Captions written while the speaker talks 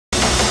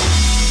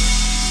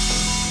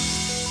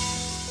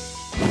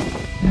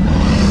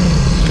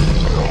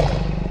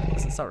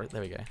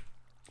There we go.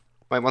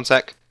 Wait, one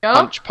sec. Go.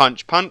 Punch,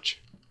 punch,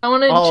 punch. I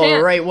want to enchant.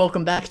 Alright,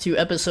 welcome back to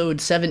episode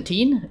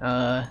 17. Wait,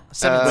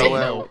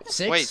 no,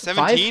 6? Wait,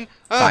 17?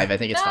 5? I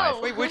think it's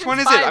 5. Wait, which It's one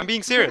is 5. it? I'm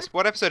being serious.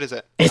 What episode is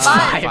it? It's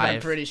 5. 5. I'm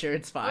pretty sure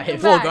it's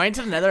 5. Well, back. going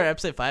to the Nether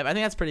episode 5, I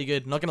think that's pretty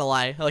good. Not gonna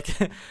lie. Like,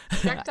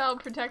 Projectile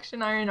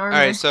protection, iron armor.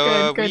 Alright,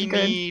 so good, we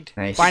good. need...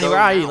 Nice. Barney, go where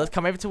are you? now. Let's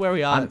come over to where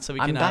we are, so we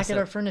can. I'm back set- at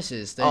our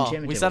furnaces. The Oh,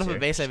 enchantment we set up table's a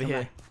base over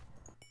here.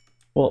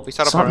 Well, We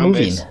set up stop our own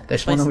moving. base.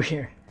 There's Place- one over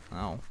here.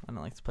 Oh, I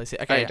don't like to place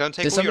it. Okay, Okay, don't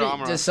take all your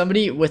armor Does off.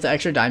 somebody with the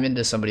extra diamond,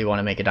 does somebody want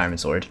to make a diamond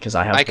sword? Because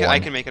I have one. I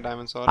can make a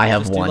diamond sword. I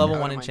have just do one. level I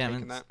 1 don't mind taking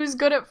enchantments. that. Who's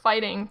good at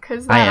fighting?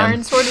 Because I that am.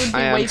 iron sword would be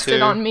I am wasted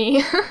too. on me.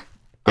 Yeah,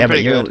 but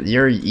pretty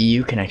you're good.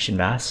 EU connection,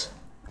 Bass.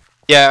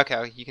 Yeah,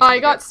 okay, you can I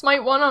take got it.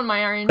 smite 1 on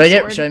my iron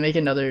Should sword. I make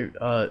another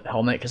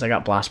helmet? Because I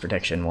got blast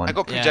protection 1. I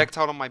got Yeah.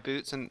 projectile on my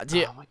boots and... Do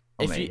you- oh my-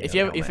 if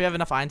you have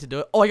enough iron to do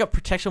it. Oh, I got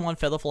protection 1,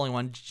 feather falling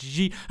 1.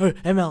 GG. Oh,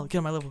 ML, get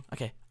on my level.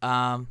 Okay.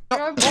 Oh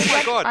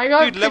my god, I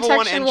got dude, level 1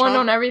 protection 1 on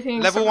enchant, everything.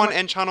 level so 1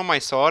 enchant on my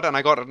sword, and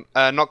I got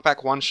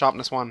knockback 1,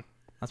 sharpness 1.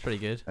 That's pretty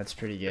good. That's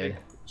pretty good.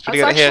 It's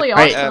pretty That's good actually here.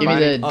 Alright, awesome. give me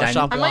the Oh, diamond.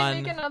 sharp I 1.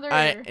 might make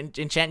another-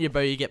 Enchant your bow,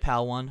 you get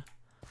power 1.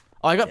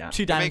 Oh, I got Yeah.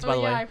 2 diamonds, by Oh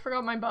the yeah, way. I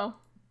forgot my bow.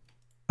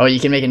 Oh, you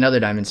can make another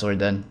diamond sword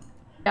then.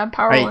 Yeah,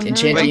 power Right, 1.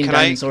 enchant- Wait, Enchant can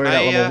I, diamond sword can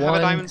at I level have a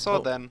 1? diamond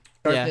sword Oh. then?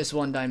 Sharpness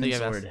 1 diamond There you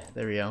go, sword.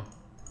 There we go.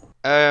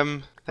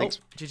 Thanks.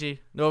 Oh, GG.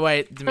 No,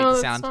 wait, didn't make No,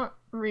 the that's sound. not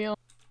real.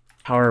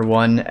 Power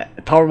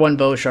 1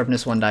 bow,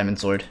 sharpness 1 diamond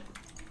sword.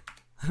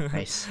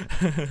 Nice.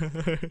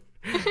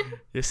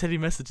 You're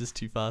sending messages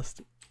too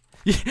fast.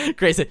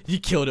 Grace said, you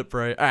killed it,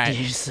 bro. Alright.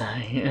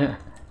 Yeah.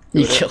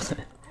 You killed it.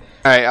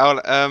 Alright, I'll,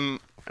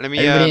 let me,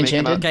 Everybody make enchanted?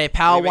 another... Okay,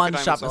 power Let me make a 1,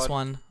 diamond sharpness sword.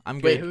 1.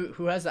 I'm Wait, good.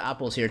 who has the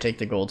apples here? Take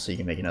the gold so you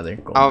can make another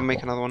gold. I'll apple.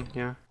 make another one,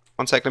 yeah.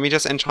 One sec, let me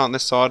just enchant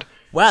this sword.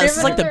 Wow, this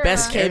is like the Another,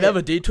 best cave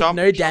ever, dude. Took Jump,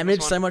 no jump damage,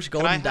 this so one. much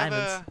gold Can I and have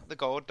diamonds. the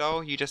gold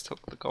though? You just took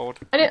the gold.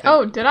 I didn't. think.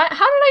 Oh, did I? How did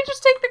I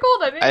just take the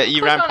gold? I didn't.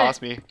 You click ran on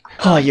past it. me.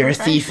 Oh, you're a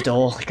Okay. thief,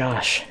 Dole.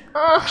 Gosh.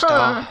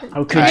 Uh-huh.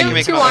 How could I I can you? need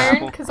make 2 another iron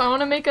apple. because I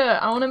want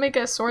to make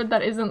a sword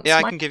that isn't. Yeah, I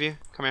smite. can give you.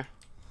 Come here.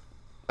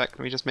 Sec, let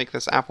me just make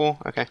this apple.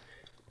 Okay.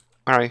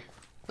 Alright.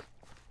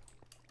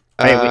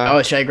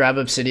 Right, should I grab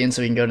obsidian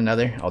so we can go to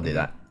Nether? I'll do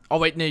that. Oh,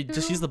 wait, no,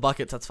 just use the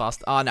buckets, that's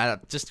fast. Oh, no,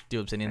 just do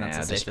obsidian, that's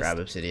Yeah, the just safest. grab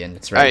obsidian.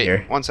 It's right Alright,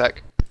 here. one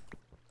sec.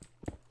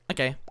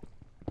 Okay,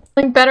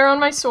 Like better on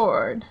my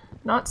sword,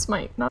 not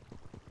smite. Not.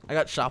 I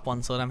got sharp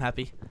 1 sword, I'm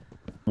happy.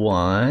 1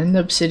 All I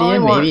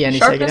obsidian, want. maybe any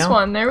second Sharpness now.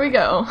 1. There we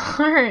go.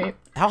 All right.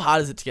 How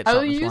hard is it to get I will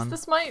sharpness use 1? the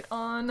smite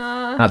on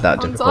Not that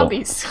on difficult.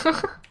 zombies.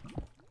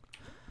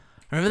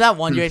 Remember that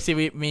one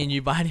UHC me and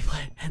you Barney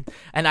played,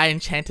 and I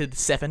enchanted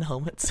 7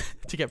 helmets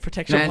to get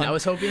protection Man, 1? I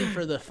was hoping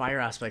for the fire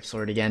aspect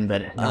sword again,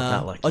 but not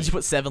that lucky. Oh, did you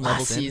put 7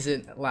 levels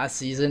Last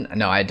season?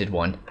 No, I did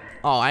 1.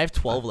 Oh, I have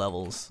 12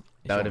 levels.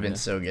 if That you would have want me been to.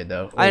 so good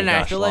though. I don't Oh, know, I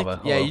gosh, feel lava. like,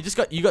 yeah,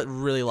 Hello. you got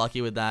really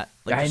lucky with that.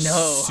 Like, I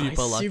know.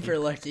 Super lucky. Super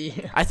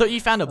lucky. I thought you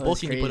found a That book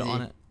was and you put it crazy.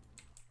 on it.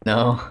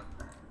 No.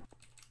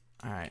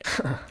 Alright.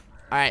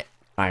 Alright,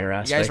 Fire you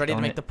aspect. guys ready to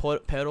on make it. the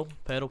portal?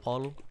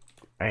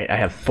 Alright, I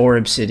have 4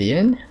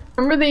 obsidian.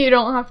 Remember that you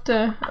don't have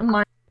to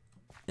mine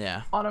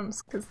Yeah.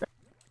 bottoms because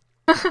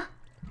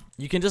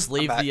You can just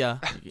leave back. the,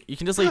 you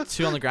can just leave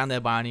 2 on the ground there,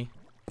 Barney.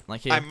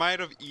 Like here. I might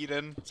have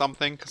eaten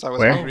something because I was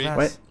Where? hungry. Oh,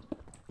 What?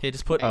 Here,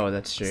 just put, Oh,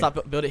 that's true.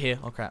 stop, build it here.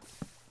 Oh crap.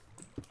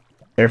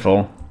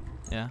 Careful.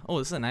 Yeah. Oh,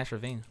 this is a nice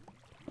ravine.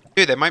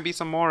 Dude, there might be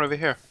some more over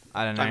here.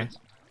 I don't know. Diamonds.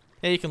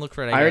 Yeah, you can look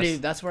for it, I I already. guess.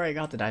 That's where I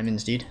got the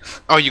diamonds, dude.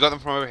 Oh, you got them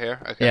from over here?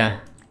 Okay. Yeah.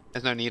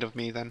 There's no need of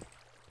me then.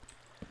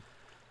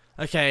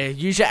 Okay,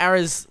 use your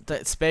arrows.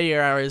 Spare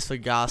your arrows for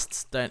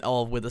ghasts. Don't.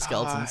 Oh, wither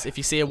skeletons. If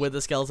you see a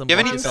wither skeleton, You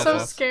have block any I'm yourself so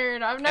feathers? off.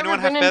 scared. I've never Anyone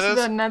have been into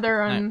feathers? the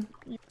Nether and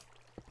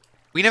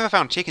We never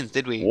found chickens,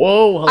 did we?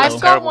 Whoa. Hello. I've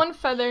got terrible. 1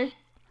 feather.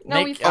 No,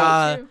 we Make,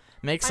 found 2.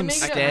 Make I some made,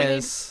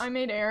 stairs. I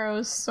made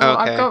arrows, so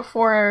Okay. I've got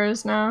 4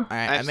 arrows now. Alright,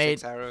 I I have made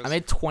 6 arrows. I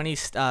made 20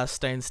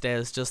 stone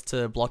stairs just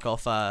to block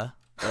off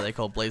what are they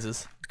called,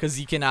 blazes? Because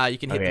you can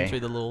hit them Okay. through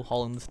the little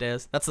hole in the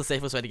stairs. That's the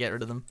safest way to get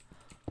rid of them.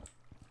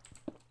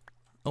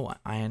 Oh,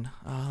 iron.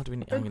 Oh, do we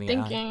need? I'm Good gonna get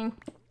iron. thinking.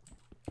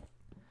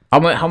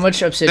 How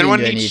much obsidian Anyone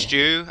do I need need?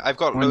 stew? I've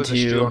got 1, loads of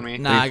stew 2. on me.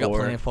 Nah, I 3, got 4.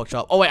 plenty of pork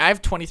chop. Oh wait, I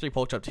have 23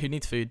 pork chop. Who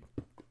needs food?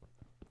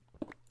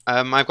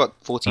 I've got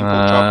 14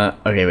 pork chop.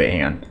 Okay, wait,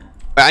 hang on.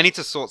 But I need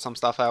to sort some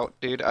stuff out,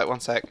 dude. One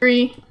sec.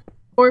 3,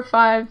 4,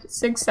 5,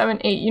 6, 7,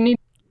 8. You need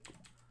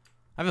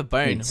I have a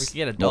bone. Needs We can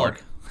get a more. dog.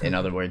 In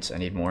other words, I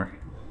need more.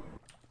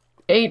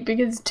 8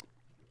 because Do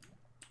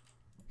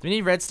we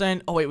need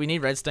redstone? Oh wait, we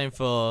need redstone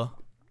for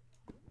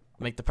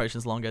make the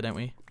potions longer, don't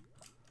we?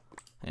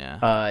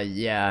 Yeah.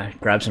 Yeah.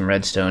 Grab some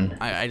redstone.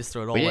 I just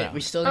threw it all We, out. we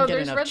still Oh, didn't get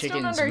there's enough redstone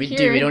chickens. under We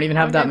here. We don't even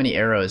have that Okay. many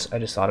arrows. I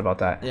just thought about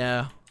that.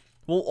 Yeah.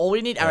 Well, all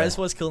we need arrows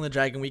for is killing the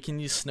dragon. We can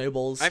use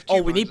snowballs. I have Oh,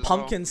 two we need bones as well.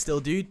 pumpkins still,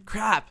 dude.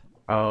 Crap.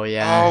 Oh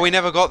yeah. Oh, we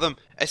never got them.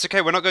 It's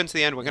okay. We're not going to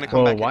the end. We're gonna come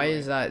Whoa, back. why anyway.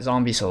 is that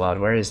zombie so loud?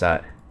 Where is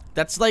that?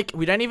 That's like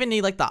we don't even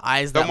need like the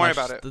eyes. Don't that worry much.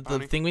 about it, The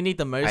Barney. thing we need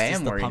the most I is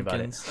am the worried about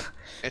it. pumpkins.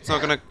 It's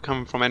not gonna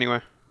come from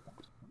anywhere.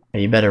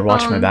 You better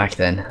watch my back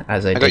then,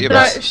 as I got did your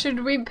this. back.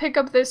 should we pick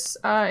up this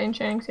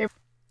enchanting table?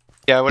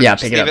 Yeah, we'll Yeah,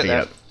 just pick it leave up, it pick it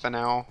there up. for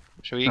now.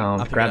 Should we?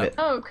 pick it Grab up. it.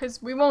 Oh,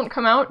 because we won't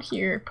come out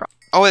here.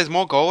 Oh, there's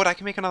more gold. I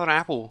can make another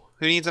apple.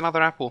 Who needs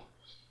another apple?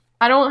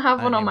 I don't have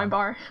I one need on my one.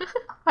 bar.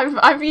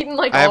 I've eaten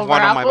like I all have of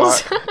one our on my bar.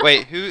 apples.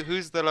 Wait,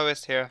 who's the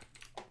lowest here?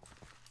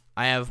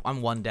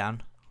 I'm 1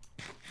 down.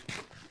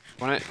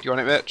 Want it? Do you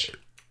want it,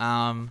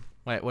 bitch?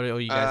 Wait, what are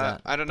you guys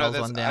at? I don't know, Bell's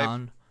there's- 1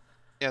 down.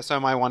 Yeah, so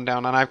am I 1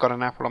 down, and I've got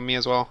an apple on me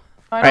as well.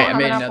 I Alright, don't I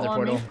made have an another apple on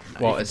portal. me.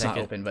 You Well, can it's not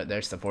take it. open, but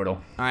there's the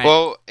portal. Alright.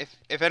 Well,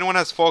 if anyone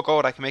has 4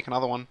 gold, I can make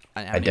another one.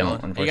 I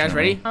don't, Are you guys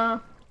ready?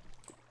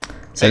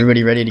 Is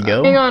everybody ready to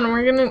go? Hang on,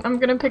 I'm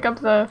gonna pick up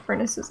the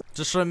furnaces.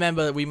 Just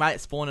remember, that we might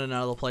spawn in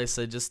another place,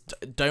 so just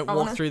don't walk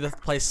wanna- through the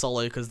place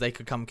solo, because they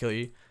could come kill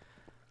you.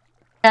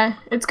 Yeah,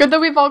 it's good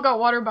that we've all got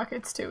water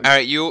buckets too.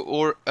 Alright, you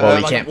or Well,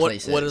 we like, can't what-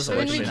 place what it, is so it? I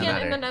it mean, we shouldn't can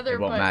matter. in the nether, It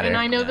won't but matter. and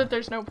I know Yeah. that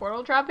there's no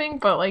portal trapping,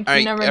 but like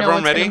Alright, you never know everyone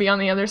what's ready? gonna be on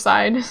the other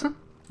side.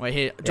 Wait,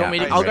 here. Do you Yeah, want me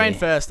to, I'm I'll go in ready.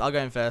 first. I'll go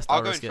in first.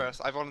 I'll go in risk it.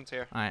 first. I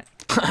volunteer. Alright.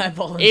 I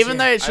volunteer. Even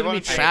though it I shouldn't be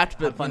volunteer. trapped,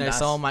 Have but fun, you know, Vas.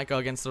 someone might go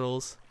against the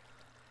rules.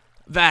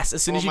 Vas,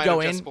 as soon as you Someone go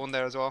might have just in, spawned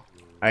there as well.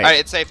 Alright, Alright,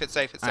 it's safe. It's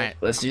safe. It's safe. alright,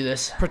 let's do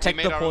this. protect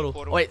We the made our own portal.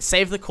 portal. Wait,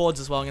 save the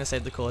cords as well. I'm gonna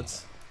save the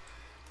cords.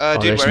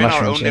 Dude, there's we're in our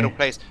mushrooms own little here.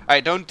 place.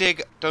 Alright, don't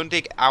dig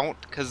out,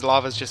 because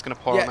lava's just gonna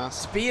pour on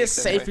us. be as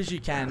Anyway. safe as you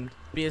can.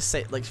 Be as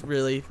safe, like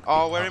really.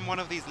 Oh, we're in one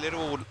of these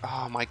little.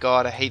 Oh my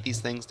god, I hate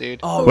these things,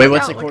 dude. Oh, Wait, look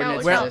what's out, the look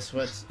out, coordinates look for out. this?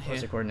 What's Here.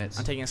 the coordinates?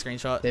 I'm taking a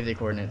screenshot. Save the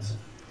coordinates.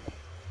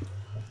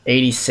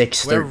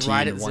 86, We're 13,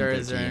 right at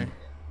 113. 0, 0.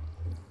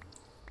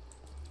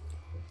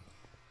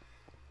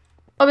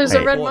 Oh, there's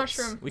Right. a red Quartz.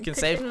 mushroom. We I'm can picking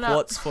save it up.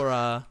 quartz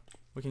for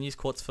We can use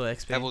quartz for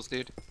XP. Pebbles,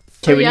 dude.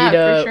 Okay, Oh, we yeah, need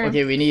for sure.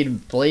 okay, we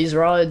need blaze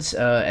rods,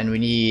 and we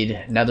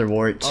need nether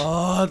wart.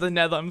 Oh, the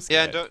nether. I'm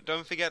Yeah, scared.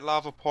 don't forget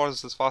lava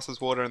pours as fast as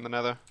water in the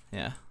nether.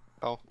 Yeah.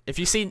 Oh. If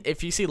you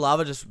see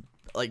lava, just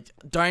like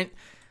don't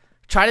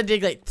try to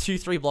dig like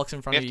 2-3 blocks in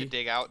We front have of to you.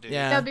 dig out, dude.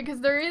 Yeah. Yeah, because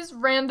there is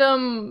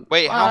random.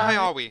 Wait, how high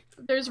are we?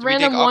 There's Do we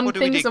dig random up or one do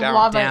we things dig of down?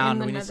 lava in Down.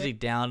 the We need to nether. dig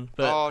down.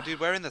 But Oh, dude,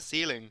 we're in the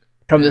ceiling.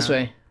 Come this Yeah.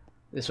 way.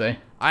 This way.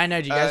 I know.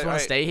 Do you guys want to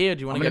alright. stay here? Or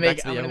do you I'm want to gonna go back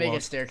make to I'm the gonna other make a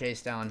world?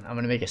 staircase down. I'm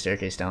gonna make a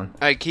staircase down.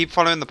 Alright, keep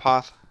following the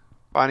path.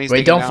 Barney's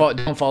Wait, digging don't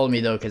down. don't follow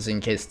me though, because in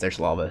case there's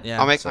lava. Yeah.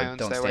 I'll make So my own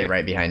don't stairway. stay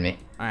right behind me.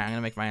 Alright, I'm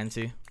gonna make my own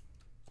too.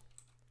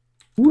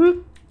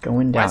 Whoop.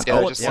 Going down. Why is Yeah,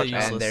 quartz just so watch and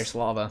useless? there's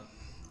lava.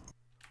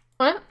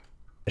 What?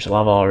 There's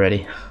lava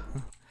already.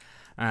 Alright,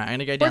 I'm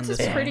gonna go down What's this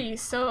is way. pretty,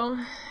 so.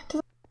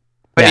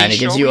 Wait, Yeah, are and it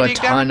gives sure you we a dig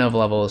ton down? of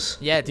levels.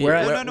 Yeah, dude. We're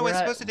at- No, we're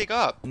supposed to dig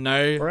up.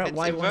 No. We're at It's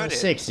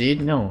Y106,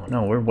 dude. No,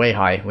 we're way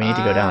high. We need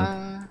to go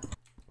down.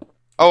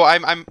 Oh,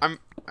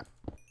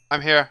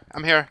 I'm here.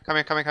 Come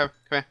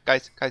here,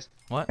 guys.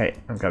 Hey,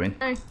 I'm coming.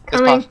 Okay, This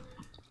coming. path.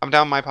 I'm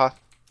down my path.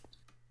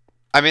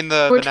 I'm in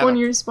the Which nether. one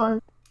you're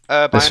spawned?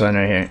 This Brian, one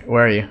right here.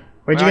 Where are you?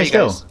 Where'd where you are guys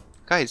go?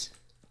 Guys,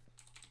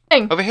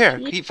 Dang. over here.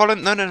 Keep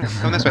following. No.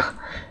 Come this way.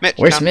 Mitch,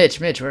 Where's down. Mitch?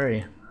 Mitch, where are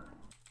you?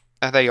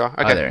 There you are.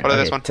 Okay, there. follow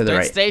Okay, this one. to the Don't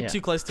right. stay yeah.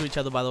 too close to each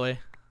other, by the way.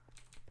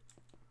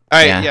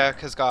 Alright, Yeah. yeah,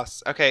 cause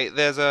ghast. Okay,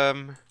 there's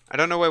I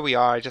don't know where we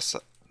are. I just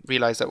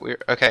realized that we're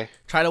okay.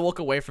 Try to walk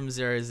away from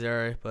 0,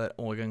 0, but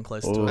we're getting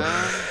close to Ooh. it.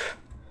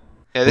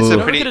 Yeah, this is Ooh. a You know what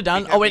we pretty. could have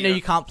done? we Oh wait, have no, the,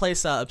 you can't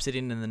place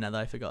obsidian in the nether.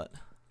 I forgot.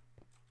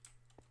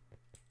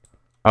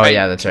 Oh Hey,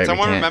 yeah, that's right. Can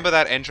someone we can't. remember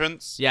that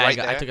entrance? Yeah, right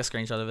I there? took a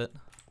screenshot of it.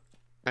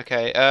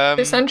 Okay.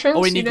 This entrance? Oh,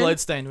 we you need didn't?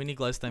 glowstone. We need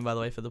glowstone, by the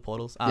way, for the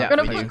portals. Yeah, I'm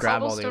gonna we put can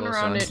grab all the cobblestone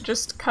around glowstones. it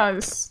just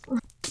cause.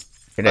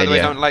 Good By the way,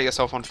 idea. don't light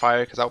yourself on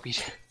fire, cause that'll be.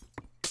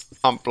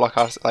 Can't block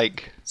us.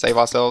 Like save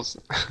ourselves.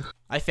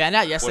 I found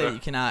out yesterday Water.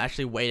 you can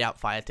actually wait out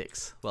fire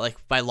ticks, well, like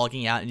by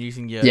logging out and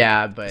using your.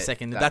 Yeah, but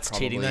second. that That's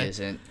cheating, probably though.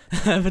 isn't.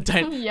 But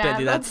don't Yeah,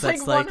 do that.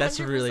 that's Like that's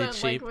really 100%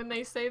 cheap. Like when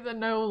they say the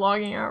no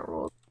logging out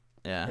rule.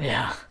 Yeah.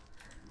 Yeah.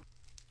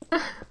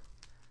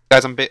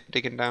 Guys, I'm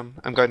digging down.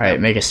 I'm going All right,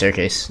 down. make a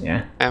staircase.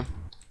 Yeah. Yeah.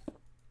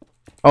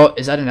 Oh,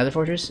 is that another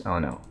fortress? Oh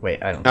no.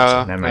 Wait, I don't. think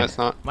so. No, Never no, mind. it's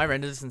not. My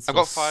render distance. I've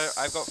got was fire.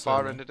 I've got so far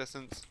low. render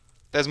distance.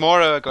 There's more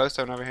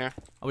glowstone over here.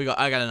 Oh,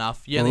 I got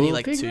enough. You only need Ooh,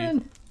 like 2.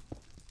 pigman.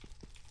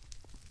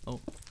 There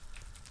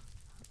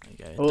you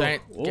go. Oh,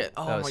 Don't oh, get.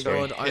 that Oh was my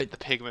scary. god! Hit the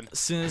pigman. As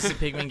soon as the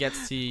pigman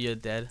gets to you, you're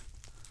dead.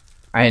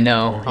 I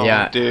know. Oh,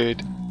 yeah.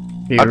 dude.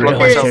 Be I blocked really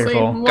myself. Seriously,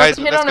 careful. one Guys,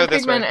 hit let's on go a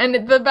this pigman, way.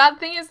 and the bad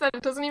thing is that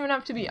it doesn't even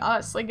have to be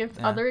us. Like if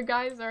Yeah. other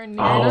guys are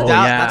near Oh, us. That-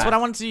 yeah. That's what I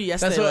wanted to do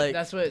yesterday.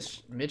 That's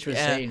what Mitch was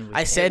Yeah, saying. was I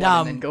hit said, one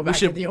and then we go back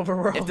should- to the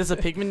overworld. If there's a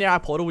pigman near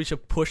our portal, we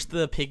should push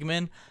the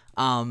pigman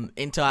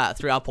into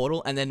through our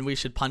portal, and then we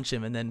should punch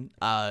him, and then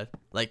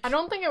like. I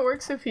don't think it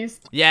works if he's.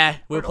 Yeah,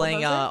 we were Portal,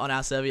 playing does it? on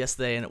our server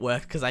yesterday, and it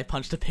worked because I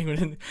punched a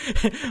pigman.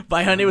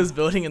 Bione was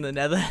building in the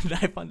nether, and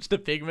I punched a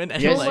pigman,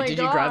 and You guys, Oh like, my did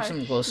you grab gosh.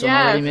 some glowstone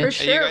Yeah, already, for Mitch?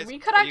 sure. Are you guys, we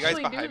could are you guys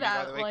actually do behind me,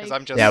 that, by the way? 'Cause like-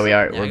 I'm just. Yeah, we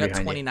are. yeah, We're I got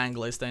behind 29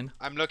 glowstone.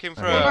 I'm looking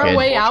for Okay. On a our Good.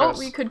 way out, fortress.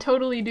 we could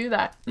totally do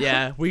that.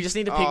 Yeah, we just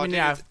need a Oh, pigman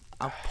near dude.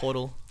 our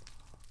portal.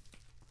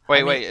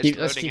 Wait, it's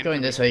Let's loading keep in going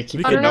for me. this way. Keep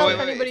We I could don't do know it. if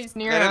anybody's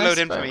near Let it us. load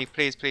in for but- me,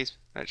 please.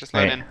 Just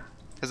load Right. in.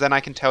 Because then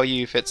I can tell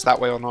you if it's that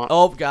way or not.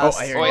 Oh, Oh, gas.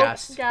 I hear Wait.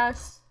 gas.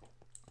 Gas.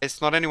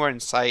 It's not anywhere in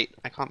sight.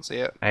 I can't see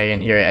it. I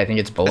can hear it. I think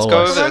it's below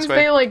go us. over Sometimes this way.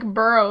 they like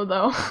burrow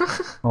though.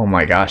 Oh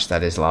my gosh,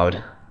 that is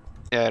loud.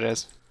 Yeah, it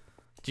is.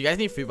 Do you guys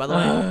need food, by the way?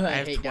 I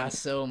have hate 20. ghast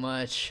so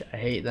much. I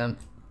hate them.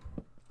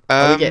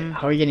 How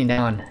are we getting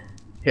down?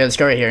 Here, let's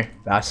go right here,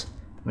 Bass.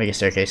 Make a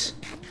staircase.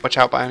 Watch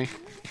out, Biony.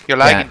 You're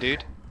lagging,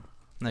 dude.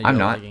 No, you're I'm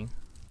not. lagging.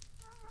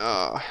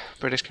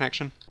 British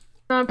connection.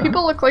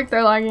 People look like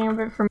they're lagging a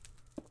bit from.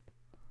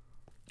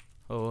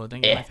 Oh,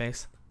 don't get my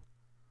face.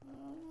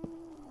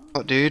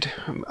 Oh, dude.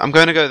 I'm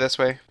going to go this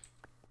way.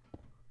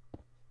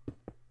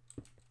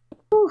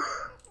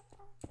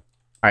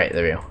 Alright,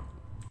 there we go.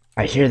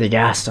 I hear the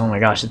ghast. Oh my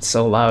gosh, it's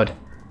so loud.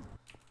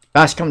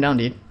 Bass, come down,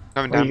 dude.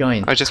 Coming Where down. are you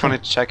going? I just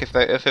wanted to check if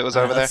it was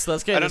over there.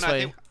 Let's go I this don't know.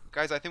 way.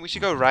 Guys, I think we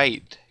should go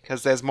right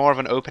because there's more of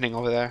an opening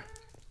over there.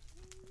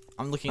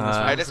 I'm looking this way.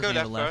 Alright, I'm let's go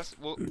looking left to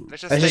the first.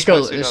 Let's Let's just stay go.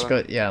 close to each Let's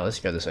other. go. Yeah, let's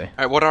go this way.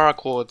 Alright, what are our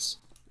chords?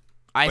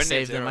 I We're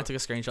saved near them. I zero.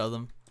 took a screenshot of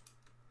them.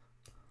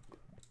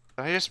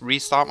 Did I just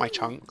restart my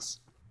chunks?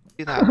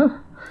 Do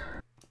that.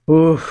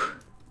 Ooh,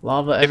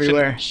 lava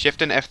everywhere.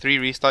 Shift and F3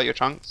 restart your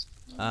chunks.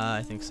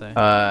 I think so.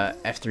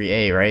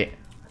 F3A, right?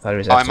 I thought it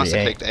was F3A. Oh, I must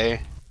have clicked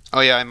A. Oh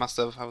yeah, I must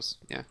have.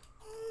 Yeah.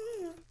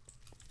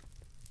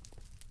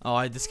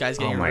 Oh, this guy's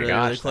getting my really,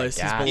 gosh, really close.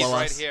 that He's gas. below He's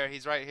right us. here.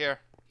 He's right here.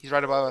 He's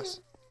right above us.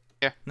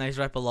 No, he's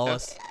right below Yeah.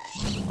 us.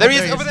 There he there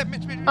is. he Over is. there.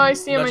 Mitch. Oh, I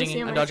see him. I Dodging see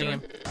him. I'm I dodging see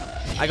him.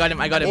 I got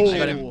him. I got him. I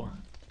got him.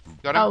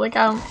 Got Oh, him. look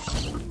out.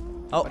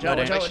 Oh, Watch no, out,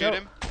 watch don't. I out. shoot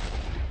him.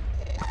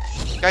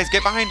 Guys,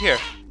 get behind here.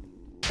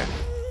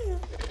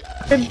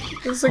 Good.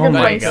 This is a Oh good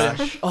my place.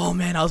 gosh. Oh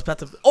man, I was about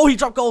to. Oh, he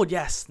dropped gold.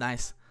 Yes,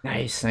 nice.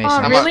 Nice, nice.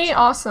 Oh, nice. really?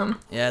 Awesome.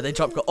 Yeah, they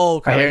dropped gold. Oh,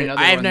 crap. hear I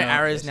another have one no now.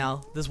 arrows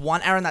now. There's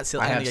one arrow in that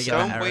ceiling. I I have need to get some.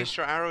 that Don't arrow. waste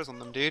your arrows on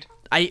them, dude.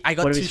 I What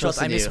got are we 2 supposed shots.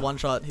 I to missed do? 1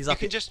 shot. He's You up.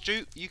 can just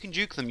juke. You can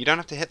juke them. You don't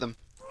have to hit them.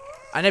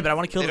 I know, but I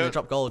want to kill They them. They don't-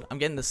 drop gold. I'm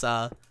getting this.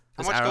 How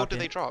This much arrow gold up do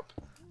they here. drop?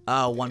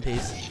 1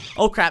 piece.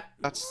 Oh crap!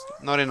 That's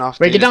not enough.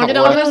 Wait, dude. get down, It's get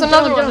not down, worth it. There's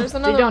another one, Dig there's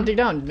down, another dig down, one. dig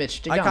down,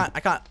 Mitch, dig down. I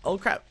can't. Oh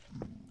crap!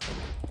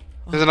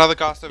 There's another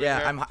ghast over Yeah,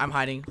 here. I'm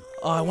hiding.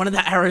 Oh, I wanted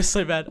that arrow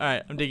so bad. All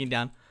right, I'm digging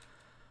down.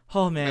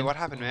 Oh man. Wait, what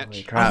happened, Holy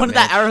Mitch? crap, I wanted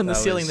that Mitch, arrow in the that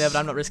ceiling was- there, but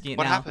I'm not risking it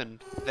What now.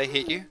 happened? They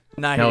hit you?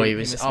 No, he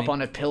was missed up me.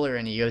 on a pillar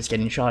and he was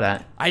getting shot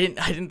at. I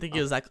didn't think it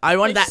was that. I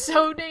wanted Like, that.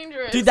 so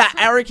dangerous. Dude, that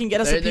arrow can get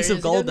us a There piece he of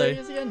is gold again, there though.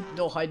 he is again.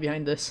 Don't hide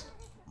behind this.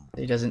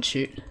 He doesn't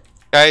shoot.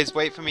 Guys,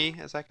 wait for me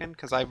a second,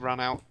 because I've run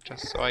out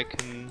just so I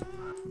can...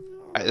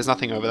 Alright, there's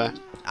nothing over there.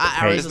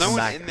 Arrows There's are no come one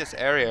back. in this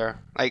area.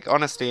 Like,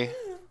 honestly.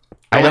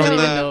 I went don't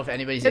to even the- know if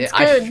anybody's. It's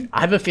I good.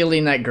 have a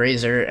feeling that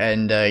Grazer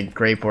and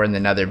Grape were in the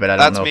Nether, but I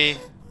don't That's know. me.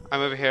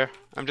 I'm over here.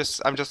 I'm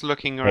just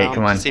looking Wait, around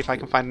come on. to see if I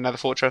can find another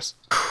fortress.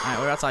 Alright,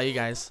 where else are you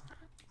guys?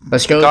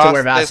 Let's go Ghast, to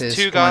where Vass there's is.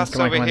 two Come on, ghasts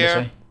come on, over come on, this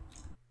here. way.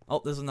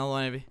 Oh, there's another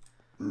one over.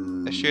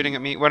 They're shooting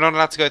at me. We're not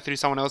allowed to go through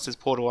someone else's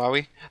portal, are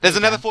we? There's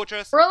another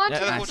fortress! We're allowed Yeah,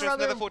 to nice. go Fortress, for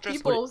other another fortress.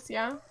 peoples,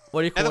 yeah.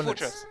 What do you call Another it?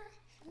 fortress.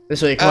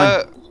 This way, come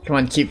on. Come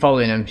on, keep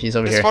following him. He's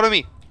over Just here. follow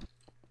me.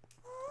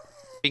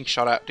 Being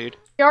shot at, dude.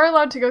 We are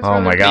allowed to go through Oh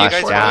other my guys gosh,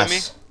 peoples. follow me?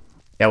 gas.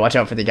 Yeah, watch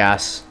out for the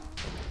gas.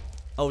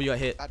 Oh, you got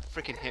hit. That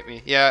freaking hit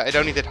me. Yeah, it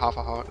only did half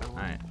a heart.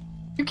 Alright.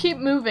 You keep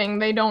moving,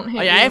 they don't hit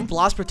Oh yeah, I you. have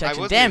blast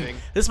protection. was Damn, moving.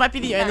 this might be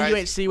the only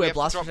Guys, UHC we where have to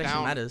blast drop protection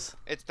down. matters.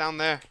 It's down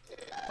there.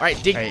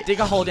 Alright, dig Right. dig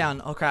a hole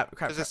down. Oh crap,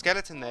 crap. There's a crap.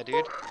 skeleton there,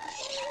 dude.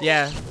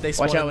 Yeah, they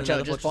spawned Watch out, in watch the out.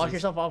 other Just block fortresses.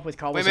 yourself off with Wait,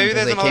 cobblestone maybe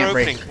because there's they another can't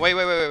break.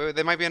 opening. Wait.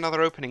 There might be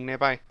another opening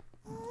nearby.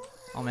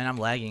 Oh man, I'm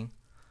lagging.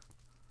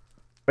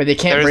 But they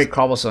can't There is- break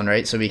cobblestone,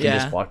 right? So we can Yeah.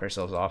 just block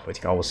ourselves off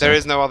with cobblestone. There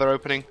is no other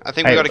opening. I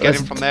think we Hey, gotta get let's-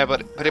 him from there,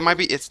 but it might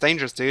be. It's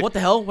dangerous, dude. What the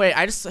hell? Wait,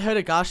 I just heard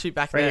a ghast shoot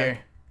back Right there. here.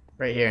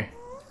 Right here.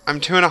 I'm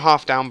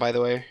 2.5 down, by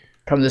the way.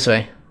 Come this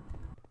way.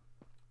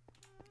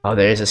 Oh,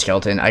 there is a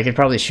skeleton. I could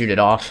probably shoot it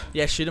off.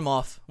 Yeah, shoot him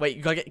off. Wait,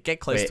 you gotta get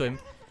close Wait. to him.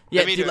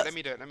 Yeah, let me dude, do it. let-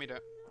 Let me do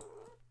it.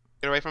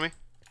 Get away from me.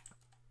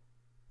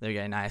 There we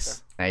go,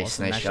 nice. Nice,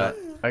 Awesome, nice shot.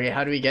 Okay,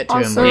 how do we get to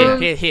Awesome.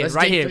 him? Here, Um, here, Let's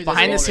right dig here, through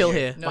behind wall this hill right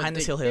here, No, behind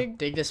this dig- hill here.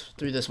 Dig this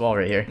through this wall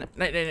right here.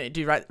 No,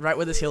 dude, right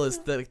where this hill is.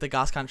 The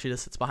ghast can't shoot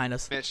us. It's behind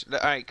us. Mitch,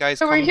 alright, guys,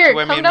 So come we're here. to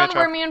where me Come and down Mitch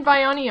where are. me and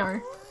Bioni are.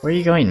 Where are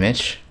you going,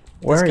 Mitch?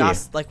 Where This are you?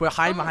 ghast, like we're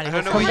hiding behind a I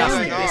hill. don't know Come where you down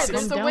guys here. are.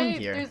 There's Come a down way.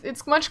 here.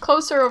 It's much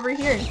closer over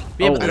here.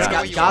 Yeah, Oh, but this yeah. I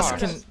know you ghast are.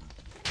 can.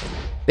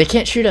 They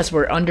can't shoot us.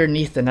 We're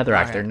underneath the netherrack.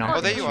 Alright. They're not Oh, Oh,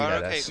 gonna there you shoot are.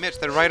 at Okay, us. Mitch,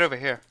 they're right over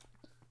here.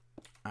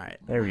 Alright.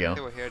 There we go.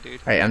 They were here,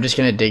 dude. Alright, I'm just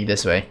gonna dig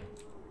this way.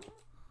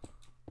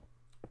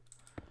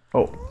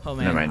 Oh, Oh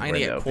man, never mind. I'm gonna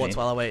Where's get the quartz opening?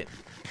 while I wait.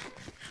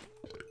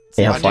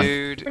 Hey, Oh, have fun.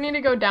 dude. We need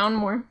to go down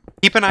more.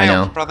 Keep an I eye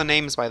know. out for other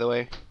names, by the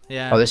way.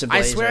 Yeah. Oh, there's a I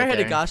blaze swear I right heard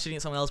a there. ghast shooting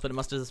at someone else, but it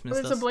must have just missed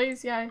There's a us.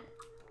 blaze, yeah.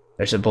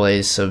 There's a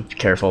blaze, so be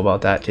careful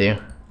about that too.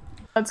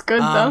 That's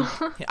good Um,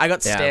 though. I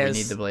got Yeah, stairs. we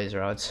need the blaze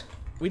rods.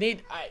 We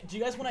need. Do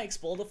you guys want to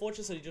explore the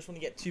fortress, or do you just want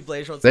to get 2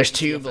 blaze rods? There's so we can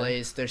 2 see if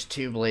blaze. There's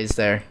 2 blaze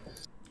there.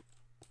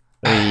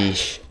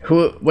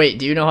 Who? Wait,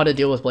 do you know how to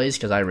deal with blaze?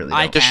 Because I really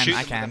I don't. Just can, shoot I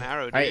them can. with an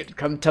arrow, dude. Alright,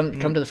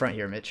 come to the front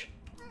here, Mitch.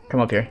 Come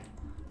up here.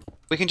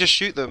 We can just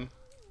shoot them.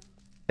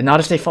 And not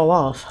if they fall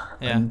off.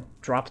 Yeah. And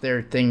drop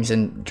their things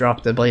and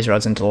drop the blaze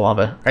rods into the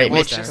lava. Alright, Well,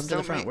 Mitch, just come to the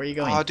don't front. make- Where are you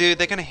going? Oh, dude,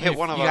 they're gonna hit Move.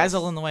 one of You us. guys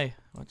are in the way.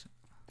 Watch.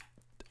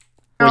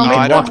 Well, you No, I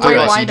can don't- walk through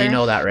I us. don't- You do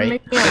know that, right?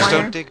 Making it Just wider.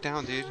 don't dig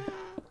down, dude.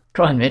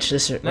 Come on, Mitch.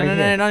 This is No, right no,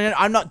 here. no, no, no,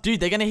 I'm not. Dude,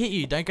 they're gonna hit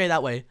you. Don't go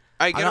that way.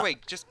 Alright, get away.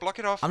 Just block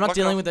it off. I'm not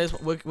dealing with those.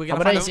 We're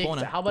gonna find a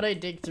spawner. How about I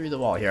dig through the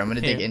wall here? I'm gonna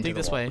dig into dig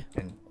the this wall. way.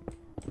 And,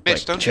 Mitch,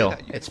 like, don't do chill.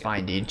 that. It's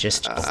fine, dude.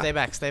 Just Stay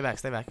back. Stay back.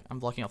 Stay back. I'm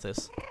blocking off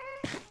this.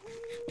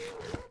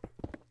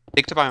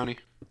 Dig to Bioni.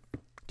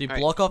 Dude, Right.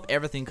 block off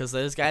everything because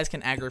those guys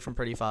can aggro from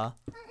pretty far.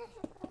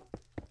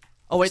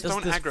 Oh wait, Just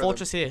there's don't aggro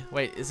fortress here.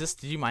 Wait, is this?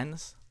 Did you mine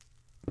this?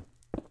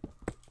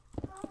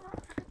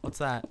 What's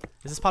that?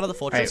 Is this part of the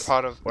fortress? It's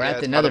part of. we're yeah, at the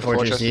it's part nether of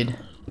fortress, dude.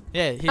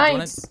 Yeah. Here. Do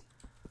Nice.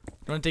 you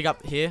want to dig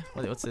up here?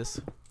 What's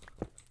this?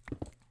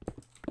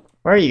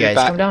 Where are you Get guys?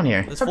 back. Come down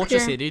here. There's Up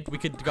fortress here. here, dude. We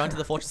could go into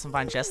the fortress and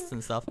find chests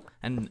and stuff.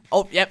 And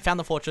oh, yep, found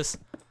the fortress.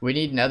 We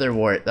need nether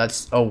wart.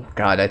 That's. Oh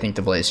god, I think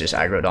the blaze just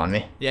aggroed on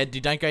me. Yeah,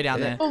 dude, don't go down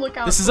Yeah. there. Oh, look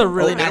out. This is a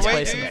really Oh, nice Get away,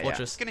 place in dude. the Yeah,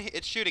 fortress.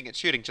 It's shooting. It's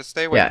shooting. Just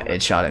stay away. Yeah, from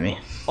it shot at me.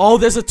 Oh,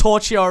 there's a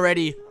torch here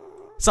already.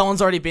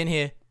 Someone's already been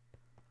here.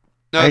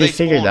 No, I already they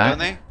figured spawn, that. don't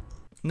they?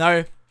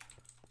 No,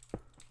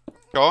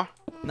 Sure.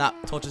 nah,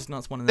 torch is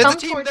not spawning There's there. a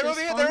Some team. They're torches over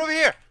here. spawn. They're over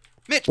here.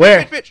 Mitch.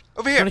 Where? Mitch.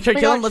 Over You here. wanna go Oh my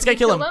kill God, him? Let's should go we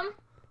kill him. them?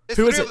 There's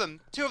Who is three it? of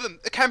them. Two of them.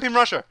 The camping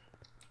Russia.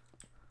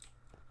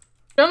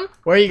 Them?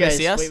 Where are you They guys?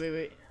 see us?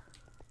 Wait.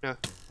 No.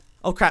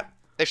 Oh crap.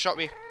 They shot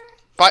me.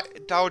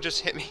 But Dow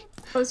just hit me.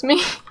 That was me.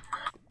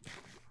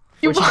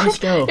 You Where'd you guys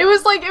go? It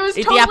was like, it was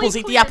Eat the totally apples, eat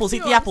the clear, apples, eat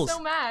too. the I'm apples. so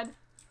mad.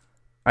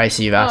 I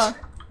see you, Vass.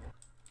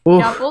 The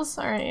Oof. apples?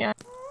 Alright, yeah.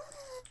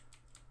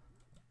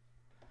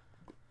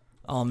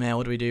 Oh man,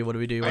 what do we do? What do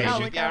we do? What I do we Oh do?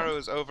 my shoot the God.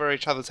 arrows over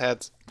each other's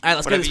heads. Alright,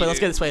 let's go Whatever this way. you Let's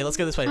do. go this way. Let's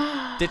go this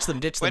way. Ditch them.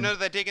 Ditch Wait, them. no,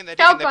 they're digging. They're Look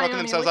digging. out, They're blocking Bioni,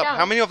 themselves look up. out.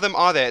 How many of them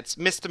are there? It's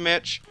Mr.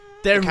 Mitch.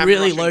 They're the camping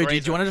really Russian low, dude.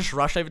 grazer. Do you want to just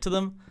rush over to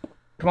them?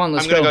 Come on,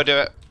 let's I'm gonna go. go do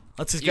it.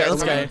 Let's just You go. guys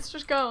Let's wanna- go. Let's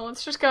just go.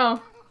 Let's just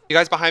go. You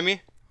guys behind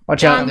me?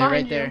 Watch Yeah, out, I'm they're behind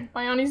right you. there.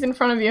 Bioni's in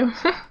front of you.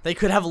 They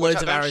could have Watch loads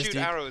out, of don't arrows, shoot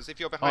dude. arrows if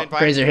you're behind.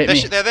 Grazer, hit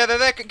me. They're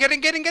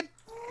get in.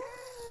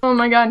 Oh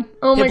my god.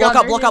 Oh my Here, god. block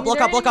up, they're block up, hitting me,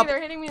 block up, block up.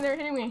 They're hitting me. They're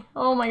hitting me.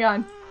 Oh my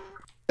god.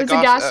 There's a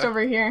ghast, ghast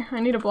over here. I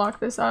need to block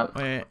this up.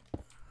 Wait.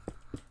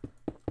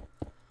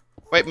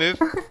 Wait,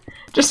 move.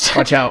 Just.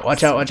 Watch out,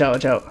 watch out, watch out,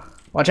 watch out.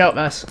 Watch out,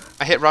 Vass.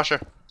 I hit Russia.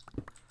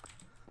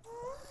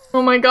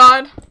 Oh my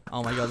god.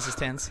 Oh my god, this is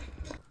tense.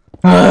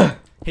 I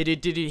Hey,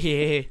 dude,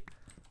 here.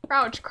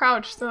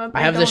 Crouch. So that they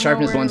have the don't know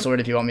sharpness where- one sword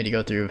if you want me to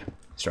go through,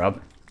 Straub.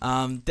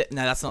 No,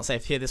 that's not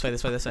safe. Here, this way.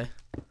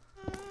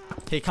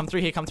 Here, come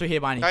through here,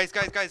 Barney. Guys,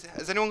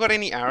 has anyone got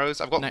any arrows?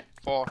 I've got No.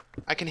 4.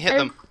 I can hit I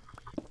them.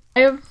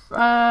 have,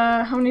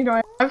 how many do I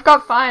have? I've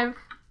got 5.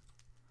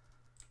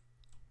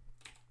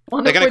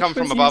 One They're of gonna which come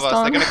from was above used us.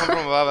 They're on- gonna come from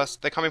above us.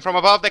 They're coming from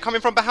above. They're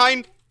coming from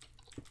behind.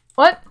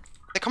 What?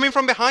 They're coming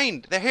from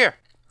behind. They're here.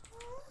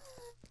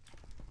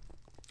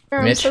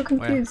 I'm Mitch? so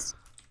confused.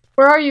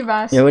 Where are you,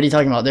 Vass? Yeah, what are you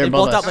talking about? They're They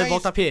above blocked up. us. They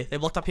blocked up here. They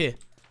blocked up here.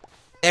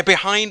 They're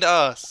behind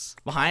us.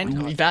 Behind.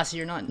 Vass,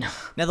 you're not.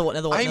 Nether what?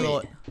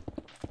 I'm-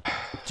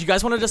 Do you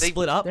guys want to just They-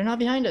 split up? They're not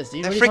behind us,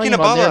 dude. They're What are you freaking talking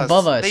about? above They're us.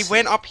 above us. They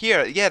went up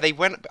here. Yeah, they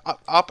went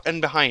up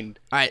and behind.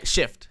 All right,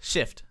 shift.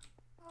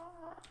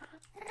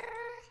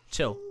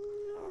 Chill.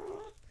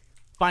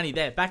 Barney,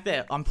 there, back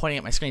there. I'm pointing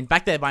at my screen.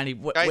 Back there, Barney.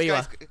 Guys, Where you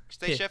guys, are?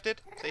 stay Here.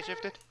 shifted. Stay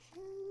shifted.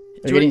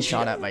 They're getting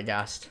shot at by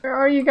ghast. Where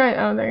are you guys?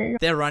 Oh, there you go.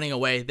 They're running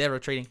away. They're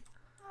retreating.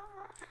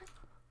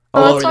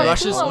 Oh, over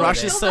that's there. fine. Rush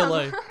Kill is them. so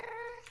low.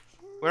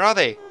 Where are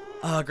they?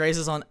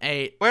 Grazer's on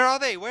 8. Where are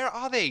they? Where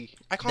are they?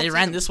 I can't They see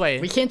ran them. this way.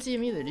 We can't see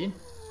him either, dude.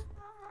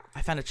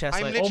 I found a chest.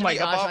 I'm Wait. literally Oh my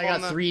gosh, above I got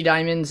on the- 3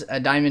 diamonds, a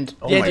diamond.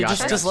 Oh Yeah, my dude,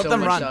 gosh, I just got let so them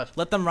much run. stuff.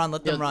 Let them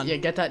run. Yeah,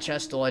 get that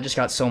chest, Stool. I just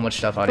got so much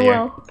stuff out of here.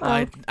 Well,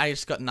 I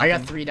just got I nothing.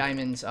 got 3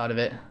 diamonds out of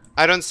it.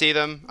 I don't see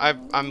them.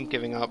 I'm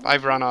giving up.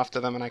 I've run after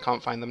them and I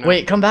can't find them now.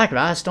 Wait, come back,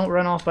 Vass. Don't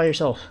run off by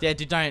yourself. Yeah,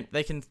 dude, don't.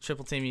 They can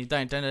triple team you.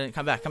 Don't.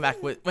 Come back.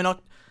 We're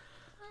not.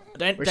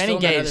 Don't We're still in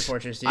the engage. Nether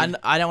Fortress, dude.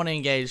 I don't want to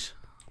engage.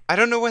 I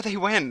don't know where they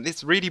went.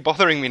 It's really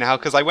bothering me now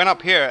because I went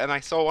up here and I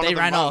saw one They of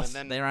them ran run off. and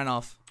then They ran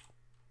off.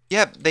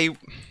 yeah, they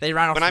They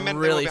ran off when I meant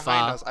they really were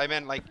behind far. us, I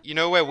meant like you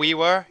know where we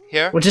were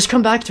here. Well, just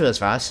come back to us,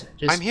 Vass.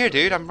 Just... I'm here,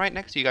 dude. I'm right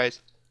next to you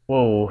guys.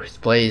 Whoa, it's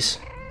Blaze.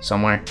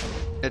 Somewhere.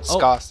 It's Oh.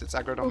 Ghast. It's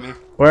aggroed on me.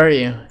 Where are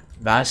you?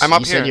 Vass, I'm up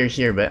you said here. you're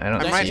here, but I don't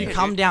I'm Don't right see you here.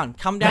 come down.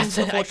 Come down to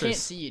the I can't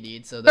fortress. see you,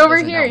 dude, so that It's over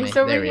doesn't here. help me. It's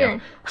over There we here.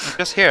 go. I'm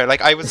just here. Like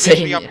I was Same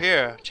literally up here.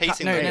 here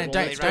chasing No, them. no, They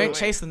don't ran away.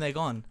 chase them. They're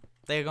gone.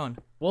 They're gone.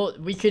 Well,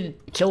 we could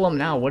kill them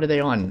now. What are they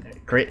on?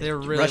 Great. They're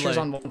really Rushers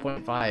low. on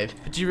 1.5.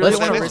 But do you really Let's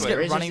want to go risk this it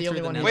way. running Razor's the through only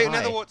the one nether? Wait, Why?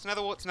 nether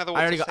warts. I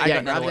already got Yeah,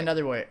 nether grab wart. the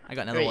nether wart. I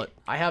got nether Wait, wart.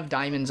 I have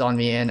diamonds on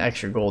me and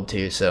extra gold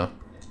too, so.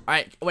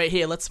 Alright, wait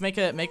here. Let's make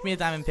me a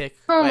diamond pick.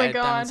 Oh Wait, my a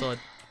God. Diamond sword.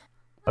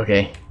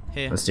 Okay,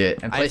 Here. let's do it.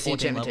 And I have place the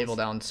 14 enchantment levels. table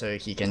down so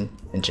he can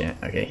enchant.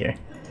 Okay, here.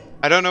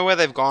 I don't know where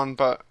they've gone,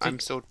 but I'm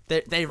still.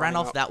 They ran Running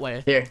off up. that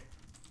way. Here.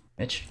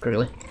 Mitch,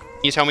 quickly.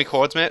 Can you tell me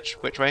chords, Mitch?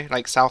 Which way?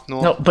 Like south,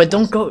 north? No, but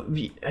don't go.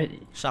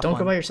 Sharp Don't one.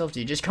 go by yourself,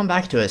 dude. Just come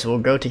back to us. We'll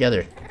go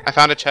together. I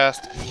found a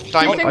chest. Do you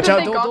Diamond. think Watch that out,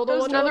 they don't- got don't-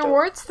 those watch nether out.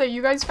 warts that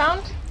you guys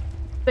found?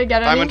 They get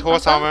any? Diamond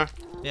horse of them? armor.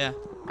 Yeah.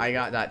 I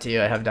got that too.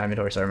 I have diamond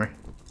horse armor.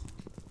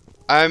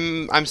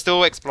 I'm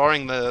still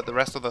exploring the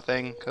rest of the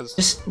thing because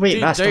Just wait,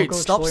 Dude, Vass, don't dude, go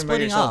stop exploring by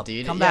splitting yourself, up.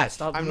 dude. Come yeah, back.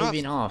 stop I'm not-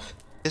 moving off.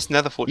 This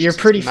nether fortress. You're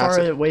pretty is far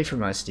massive. away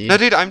from us, dude. No,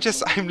 dude, I'm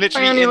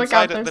literally look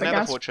out, inside of the there's a nether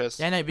ghast. fortress.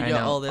 Yeah, no, but I you're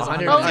know. oh, there's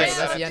 100 Oh, hundred. yeah, That's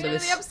that's the the end end of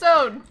of the this.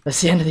 episode.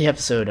 That's the end of the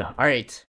episode. All right.